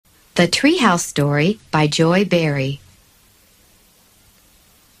The Treehouse Story by Joy Berry.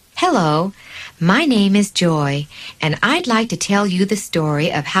 Hello, my name is Joy, and I'd like to tell you the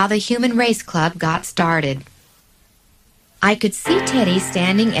story of how the Human Race Club got started. I could see Teddy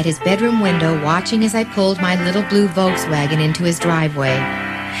standing at his bedroom window watching as I pulled my little blue Volkswagen into his driveway.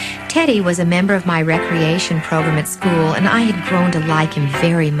 Teddy was a member of my recreation program at school, and I had grown to like him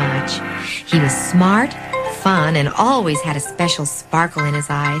very much. He was smart, fun, and always had a special sparkle in his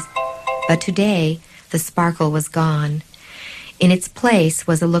eyes. But today, the sparkle was gone. In its place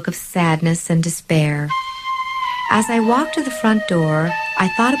was a look of sadness and despair. As I walked to the front door, I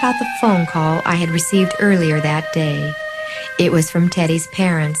thought about the phone call I had received earlier that day. It was from Teddy's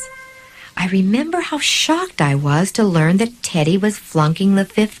parents. I remember how shocked I was to learn that Teddy was flunking the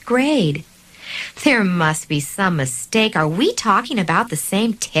 5th grade. There must be some mistake. Are we talking about the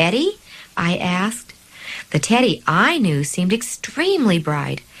same Teddy? I asked. The Teddy I knew seemed extremely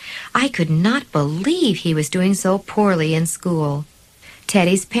bright. I could not believe he was doing so poorly in school.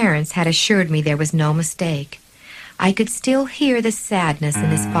 Teddy's parents had assured me there was no mistake. I could still hear the sadness in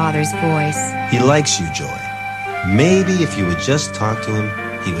his father's voice. He likes you, Joy. Maybe if you would just talk to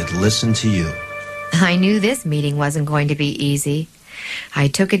him, he would listen to you. I knew this meeting wasn't going to be easy. I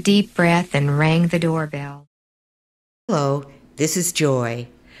took a deep breath and rang the doorbell. Hello, this is Joy.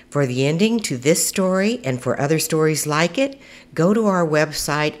 For the ending to this story and for other stories like it, go to our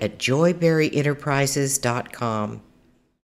website at joyberryenterprises.com.